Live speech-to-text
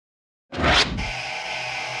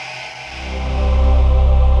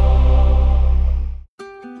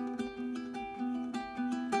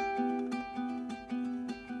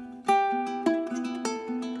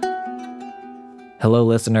Hello,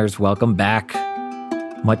 listeners. Welcome back.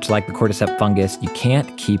 Much like the cordyceps fungus, you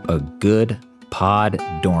can't keep a good pod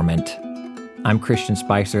dormant. I'm Christian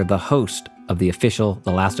Spicer, the host of the official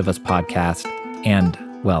The Last of Us podcast, and,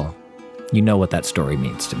 well, you know what that story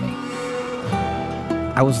means to me.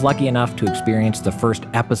 I was lucky enough to experience the first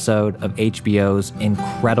episode of HBO's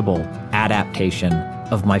incredible adaptation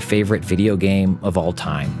of my favorite video game of all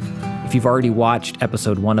time. If you've already watched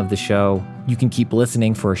episode 1 of the show, you can keep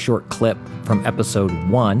listening for a short clip from episode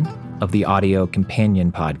 1 of the audio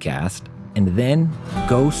companion podcast, and then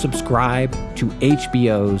go subscribe to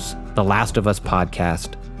HBO's The Last of Us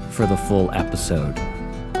podcast for the full episode.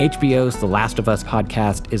 HBO's The Last of Us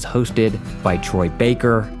podcast is hosted by Troy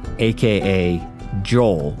Baker, aka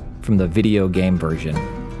Joel from the video game version.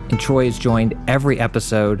 And Troy is joined every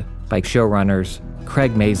episode by showrunners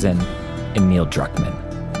Craig Mazin and Neil Druckmann.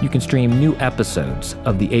 You can stream new episodes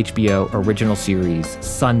of the HBO original series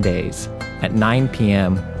Sundays at 9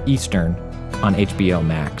 p.m. Eastern on HBO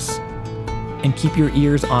Max. And keep your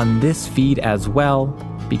ears on this feed as well,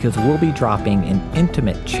 because we'll be dropping an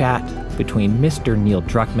intimate chat between Mr. Neil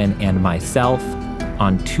Druckmann and myself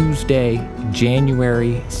on Tuesday,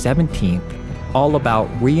 January 17th, all about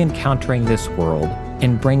re-encountering this world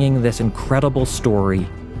and bringing this incredible story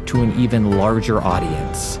to an even larger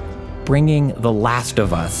audience, bringing The Last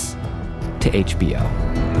of Us to HBO.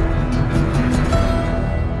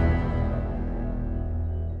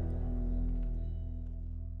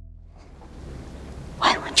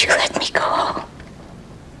 Why won't you let me go home?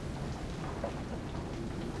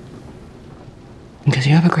 Because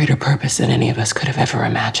you have a greater purpose than any of us could have ever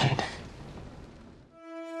imagined.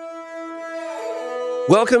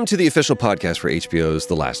 Welcome to the official podcast for HBO's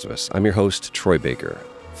The Last of Us. I'm your host, Troy Baker.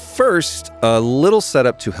 First, a little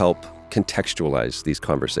setup to help contextualize these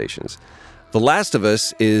conversations. The Last of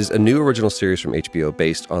Us is a new original series from HBO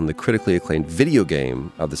based on the critically acclaimed video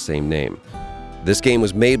game of the same name. This game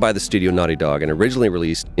was made by the studio Naughty Dog and originally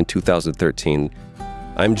released in 2013.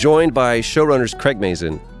 I'm joined by showrunners Craig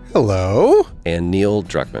Mazin. Hello. And Neil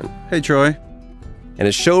Druckmann. Hey, Troy. And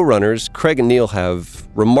as showrunners, Craig and Neil have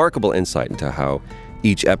remarkable insight into how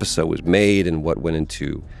each episode was made and what went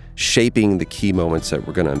into shaping the key moments that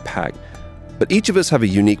we're going to unpack. But each of us have a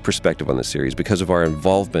unique perspective on the series because of our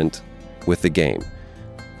involvement with the game.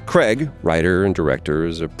 Craig, writer and director,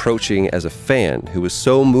 is approaching as a fan who was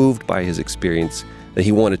so moved by his experience that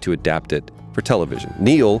he wanted to adapt it for television.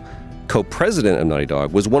 Neil, co-president of Naughty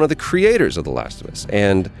Dog, was one of the creators of The Last of Us,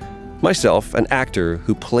 and myself, an actor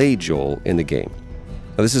who played Joel in the game.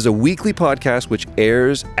 Now, this is a weekly podcast which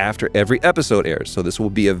airs after every episode airs, so this will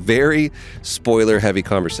be a very spoiler-heavy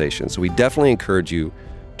conversation. So we definitely encourage you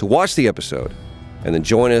to watch the episode and then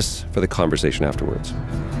join us for the conversation afterwards.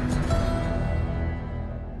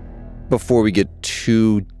 Before we get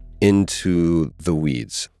too into the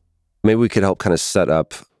weeds, maybe we could help kind of set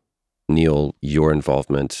up, Neil, your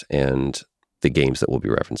involvement and the games that we'll be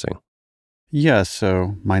referencing. Yeah,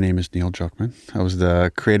 so my name is Neil Druckmann. I was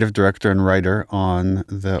the creative director and writer on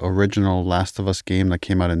the original Last of Us game that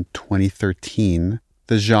came out in 2013.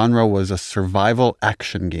 The genre was a survival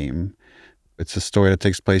action game. It's a story that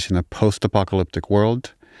takes place in a post-apocalyptic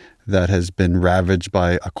world that has been ravaged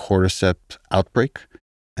by a cordyceps outbreak.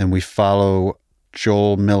 And we follow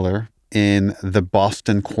Joel Miller in the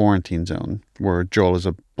Boston quarantine zone, where Joel is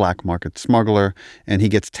a black market smuggler, and he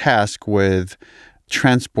gets tasked with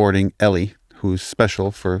transporting Ellie, who's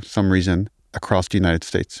special for some reason, across the United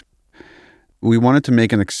States. We wanted to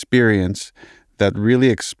make an experience that really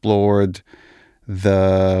explored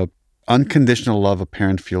the unconditional love a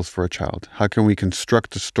parent feels for a child. How can we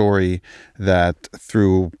construct a story that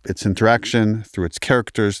through its interaction, through its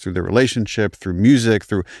characters, through the relationship, through music,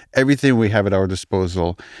 through everything we have at our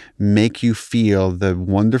disposal, make you feel the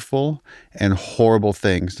wonderful and horrible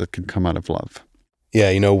things that can come out of love?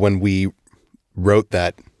 Yeah, you know, when we wrote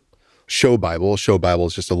that show Bible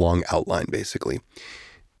is just a long outline, basically.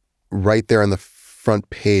 Right there on the front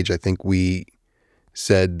page, I think we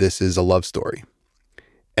said this is a love story.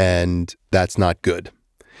 And that's not good,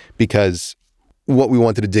 because what we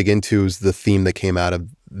wanted to dig into is the theme that came out of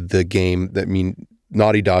the game.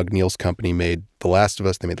 Naughty Dog, Neil's company, made The Last of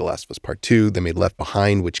Us. They made The Last of Us Part 2. They made Left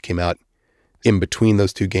Behind, which came out in between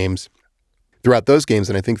those two games. Throughout those games,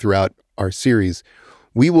 and I think throughout our series,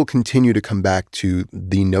 we will continue to come back to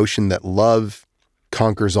the notion that love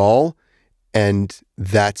conquers all, and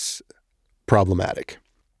that's problematic.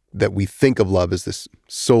 That we think of love as this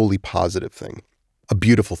solely positive thing. A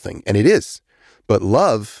beautiful thing, and it is. But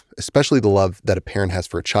love, especially the love that a parent has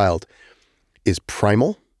for a child, is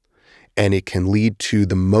primal, and it can lead to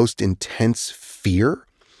the most intense fear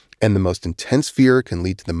And the most intense fear can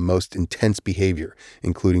lead to the most intense behavior,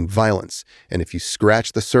 including violence. And if you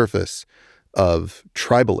scratch the surface of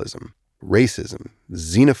tribalism, racism,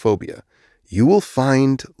 xenophobia, you will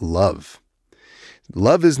find love.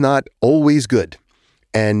 Love is not always good.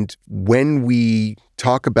 And when we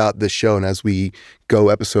talk about this show and as we go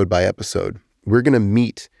episode by episode, we're going to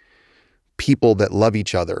meet people that love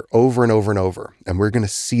each other over and over and over. And we're going to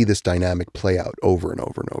see this dynamic play out over and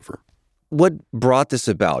over and over. What brought this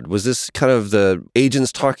about? Was this kind of the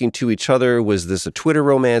agents talking to each other? Was this a Twitter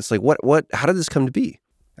romance? Like how did this come to be?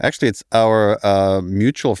 Actually, it's our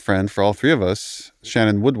mutual friend for all three of us,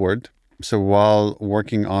 Shannon Woodward. So while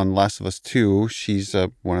working on Last of Us 2, she's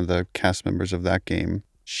one of the cast members of that game.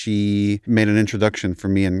 She made an introduction for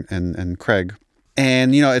me and Craig.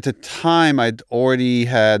 And, at the time, I'd already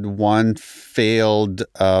had one failed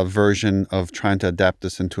version of trying to adapt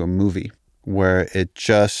this into a movie where it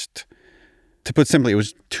just... To put simply, it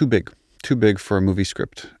was too big for a movie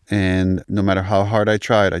script. And no matter how hard I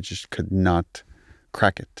tried, I just could not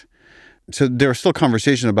crack it. So there was still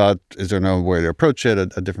conversation about, is there no way to approach it,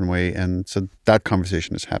 a different way? And so that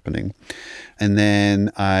conversation is happening. And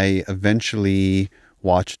then I eventually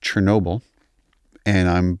watched Chernobyl, and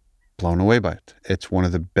I'm blown away by it. It's one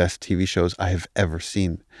of the best TV shows I have ever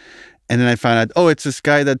seen. And then I found out, it's this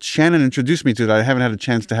guy that Shannon introduced me to that I haven't had a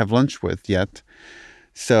chance to have lunch with yet.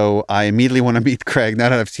 So I immediately want to meet Craig now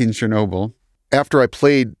that I've seen Chernobyl. After I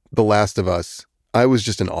played The Last of Us, I was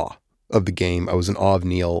just in awe of the game. I was in awe of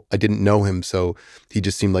Neil. I didn't know him, so he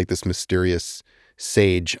just seemed like this mysterious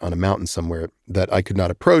sage on a mountain somewhere that I could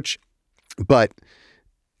not approach. But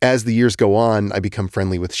as the years go on, I become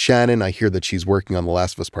friendly with Shannon. I hear that she's working on The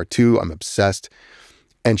Last of Us Part 2. I'm obsessed.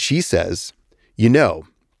 And she says,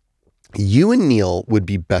 you and Neil would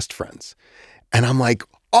be best friends. And I'm like,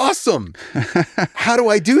 awesome. How do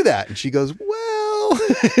I do that? And she goes, well,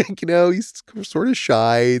 he's sort of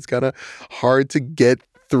shy. It's kind of hard to get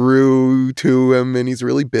through to him and he's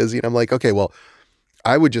really busy. And I'm like, okay, well,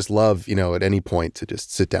 I would just love, at any point to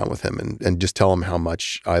just sit down with him and just tell him how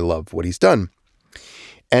much I love what he's done.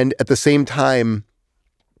 And at the same time,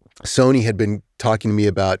 Sony had been talking to me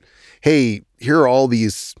about, hey, here are all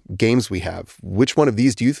these games we have. Which one of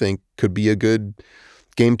these do you think could be a good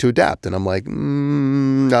game to adapt? And I'm like, I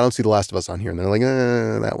don't see The Last of Us on here. And they're like,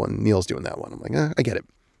 that one, Neil's doing that one. I'm like, I get it.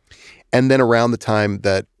 And then around the time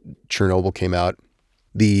that Chernobyl came out,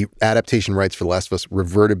 the adaptation rights for The Last of Us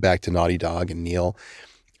reverted back to Naughty Dog and Neil.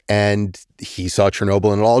 And he saw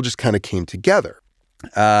Chernobyl and it all just kind of came together.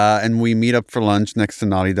 And we meet up for lunch next to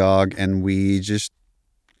Naughty Dog and we just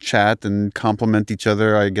chat and compliment each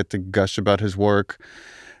other. I get to gush about his work.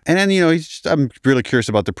 And then, I'm really curious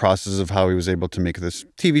about the process of how he was able to make this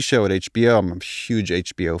TV show at HBO. I'm a huge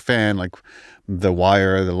HBO fan, like The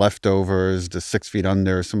Wire, The Leftovers, The 6 Feet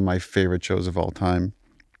Under, some of my favorite shows of all time.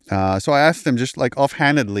 So I asked him just like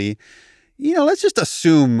offhandedly, let's just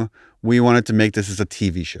assume we wanted to make this as a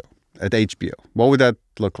TV show at HBO. What would that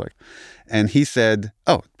look like? And he said,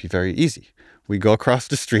 it'd be very easy. We go across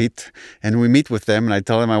the street and we meet with them and I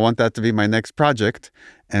tell them I want that to be my next project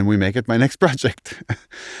and we make it my next project.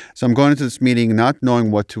 So I'm going into this meeting not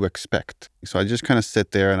knowing what to expect. So I just kind of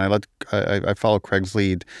sit there and I follow Craig's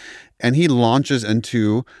lead and he launches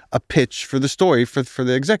into a pitch for the story for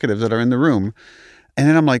the executives that are in the room. And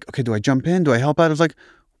then I'm like, okay, do I jump in? Do I help out? I was like,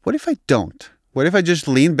 what if I don't? What if I just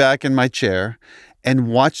lean back in my chair and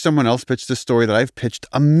watch someone else pitch the story that I've pitched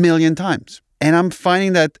 1,000,000 times? And I'm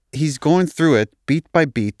finding that he's going through it beat by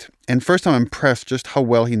beat. And first I'm impressed just how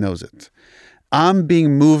well he knows it. I'm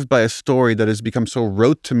being moved by a story that has become so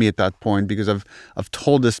rote to me at that point because I've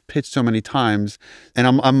told this pitch so many times.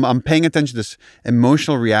 And I'm paying attention to this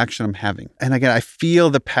emotional reaction I'm having. And again, I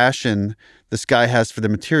feel the passion this guy has for the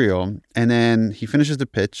material. And then he finishes the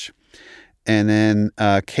pitch. And then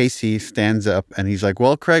Casey stands up and he's like,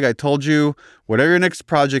 well, Craig, I told you whatever your next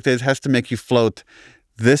project is has to make you float.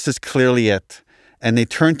 This is clearly it. And they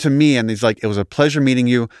turn to me and he's like, it was a pleasure meeting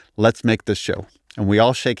you. Let's make this show. And we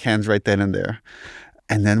all shake hands right then and there.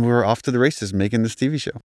 And then we're off to the races making this TV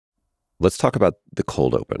show. Let's talk about the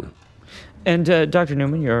cold open. And Dr.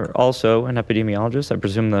 Newman, you're also an epidemiologist. I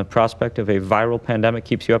presume the prospect of a viral pandemic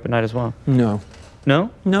keeps you up at night as well? No.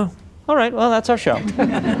 No? No. All right, well, that's our show.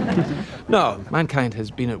 No, mankind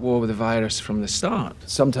has been at war with the virus from the start.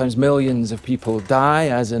 Sometimes millions of people die,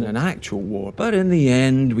 as in an actual war, but in the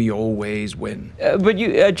end, we always win. But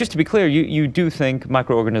you, just to be clear, you do think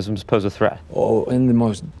microorganisms pose a threat? Oh, in the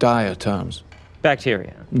most dire terms.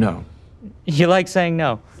 Bacteria? No. You like saying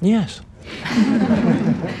no? Yes.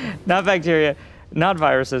 Not bacteria, not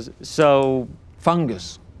viruses, so...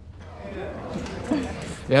 Fungus.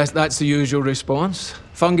 Yes, that's the usual response.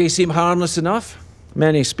 Fungi seem harmless enough.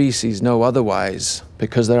 Many species know otherwise,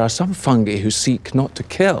 because there are some fungi who seek not to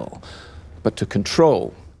kill, but to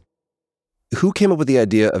control. Who came up with the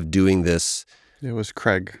idea of doing this? It was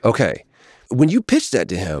Craig. Okay. When you pitched that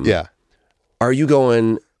to him, Yeah. are you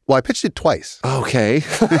going, Well, I pitched it twice. okay.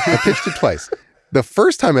 I pitched it twice. The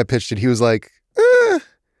first time I pitched it, he was like,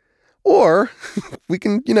 or we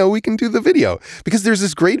can do the video. Because there's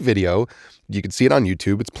this great video. You can see it on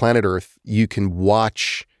YouTube. It's Planet Earth. You can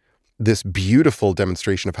watch this beautiful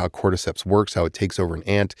demonstration of how cordyceps works, how it takes over an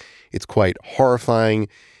ant. It's quite horrifying,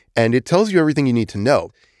 and it tells you everything you need to know.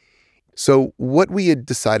 So what we had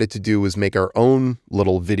decided to do was make our own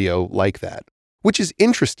little video like that, which is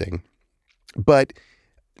interesting, but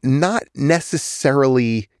not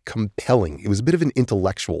necessarily compelling. It was a bit of an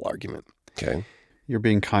intellectual argument. Okay. You're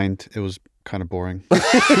being kind. It was kind of boring.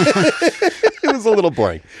 It was a little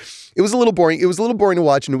boring. It was a little boring. It was a little boring to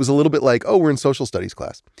watch, and it was a little bit like, oh, we're in social studies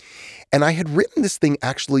class. And I had written this thing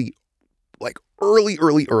actually like early,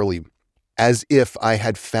 as if I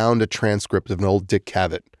had found a transcript of an old Dick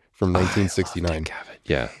Cavett from 1969. I love Dick Cavett.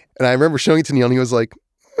 Yeah. And I remember showing it to Neil, and he was like,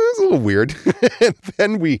 it's a little weird. And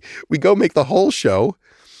then we go make the whole show,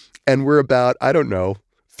 and we're about, I don't know,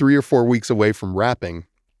 3 or 4 weeks away from wrapping.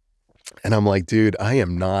 And I'm like, dude, I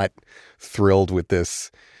am not thrilled with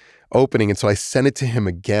this opening. And so I sent it to him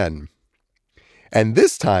again. And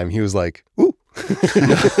this time he was like, ooh.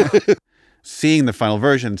 Seeing the final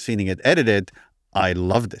version, seeing it edited, I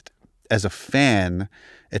loved it. As a fan,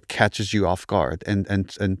 it catches you off guard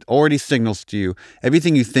and already signals to you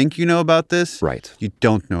everything you think you know about this, Right. you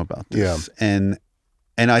don't know about this. Yeah.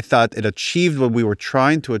 And I thought it achieved what we were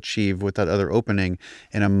trying to achieve with that other opening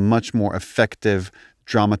in a much more effective,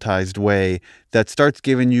 dramatized way that starts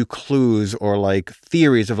giving you clues or like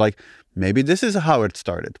theories of like, maybe this is how it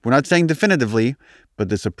started. We're not saying definitively,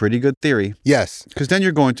 but it's a pretty good theory. Yes. Because then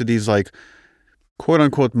you're going to these like quote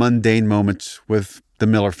unquote mundane moments with the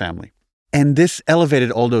Miller family. And this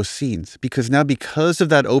elevated all those scenes because now because of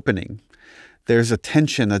that opening, there's a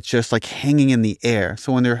tension that's just like hanging in the air.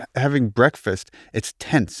 So when they're having breakfast, it's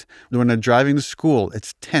tense. When they're driving to school,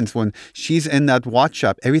 it's tense. When she's in that watch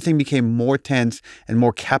shop, everything became more tense and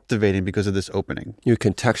more captivating because of this opening. You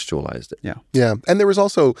contextualized it. Yeah. Yeah. And there was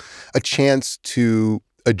also a chance to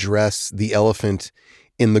address the elephant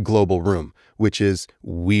in the global room, which is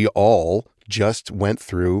we all just went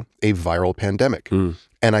through a viral pandemic.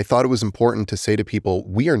 And I thought it was important to say to people,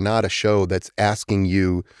 we are not a show that's asking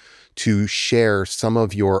you to share some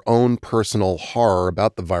of your own personal horror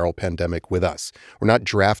about the viral pandemic with us. We're not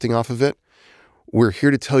drafting off of it. We're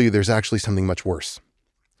here to tell you there's actually something much worse.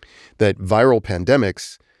 That viral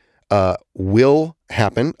pandemics will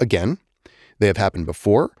happen again. They have happened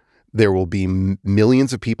before. There will be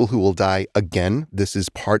millions of people who will die again. This is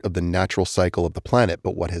part of the natural cycle of the planet.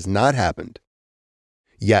 But what has not happened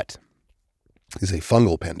yet is a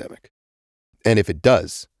fungal pandemic. And if it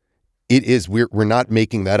does, it is, we're not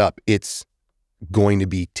making that up. It's going to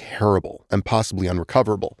be terrible and possibly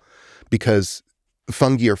unrecoverable because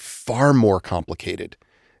fungi are far more complicated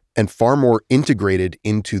and far more integrated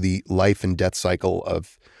into the life and death cycle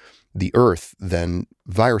of the earth than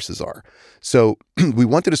viruses are. So we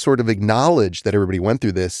wanted to sort of acknowledge that everybody went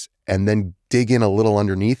through this and then dig in a little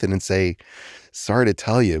underneath it and say, sorry to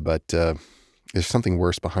tell you, but there's something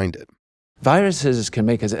worse behind it. Viruses can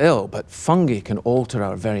make us ill, but fungi can alter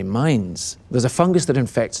our very minds. There's a fungus that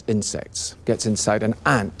infects insects, gets inside an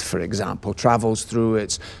ant, for example, travels through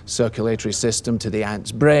its circulatory system to the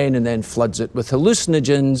ant's brain and then floods it with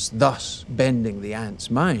hallucinogens, thus bending the ant's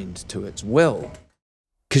mind to its will.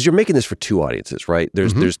 Because you're making this for two audiences, right?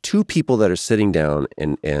 There's two people that are sitting down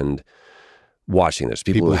and watching this.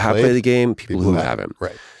 People who have played the game, people who haven't.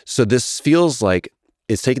 Right. So this feels like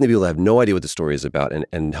it's taking the people that have no idea what the story is about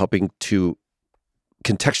and helping to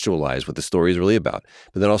contextualize what the story is really about.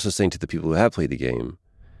 But then also saying to the people who have played the game,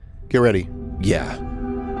 Get ready. yeah,